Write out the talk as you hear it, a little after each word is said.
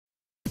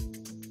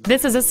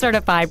This is a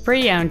certified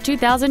pre-owned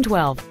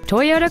 2012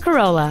 Toyota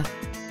Corolla.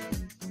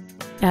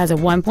 It has a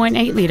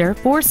 1.8-liter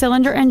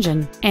four-cylinder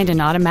engine and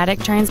an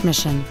automatic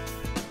transmission.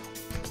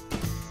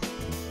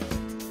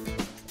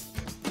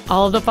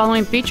 All of the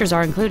following features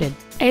are included: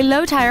 a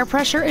low tire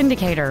pressure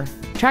indicator,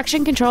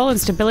 traction control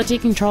and stability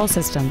control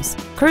systems,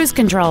 cruise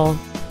control,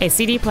 a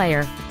CD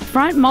player,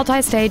 front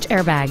multi-stage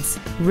airbags,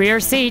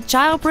 rear seat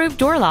child-proof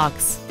door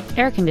locks,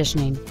 air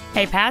conditioning,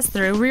 a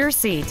pass-through rear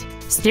seat,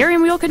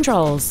 steering wheel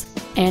controls,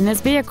 and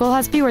this vehicle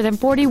has fewer than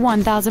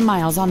 41,000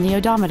 miles on the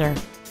odometer.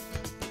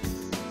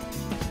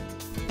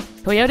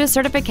 Toyota's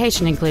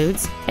certification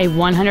includes a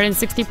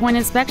 160-point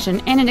inspection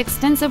and an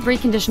extensive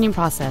reconditioning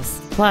process,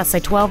 plus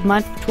a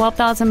 12-month,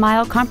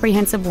 12,000-mile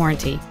comprehensive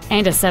warranty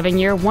and a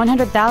 7-year,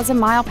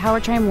 100,000-mile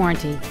powertrain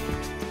warranty.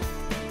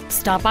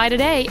 Stop by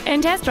today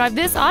and test drive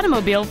this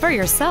automobile for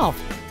yourself.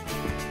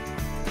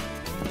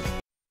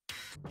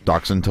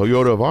 Doxon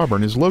Toyota of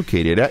Auburn is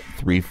located at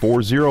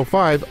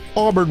 3405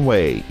 Auburn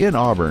Way in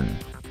Auburn,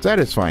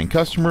 satisfying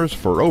customers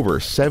for over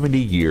 70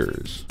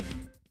 years.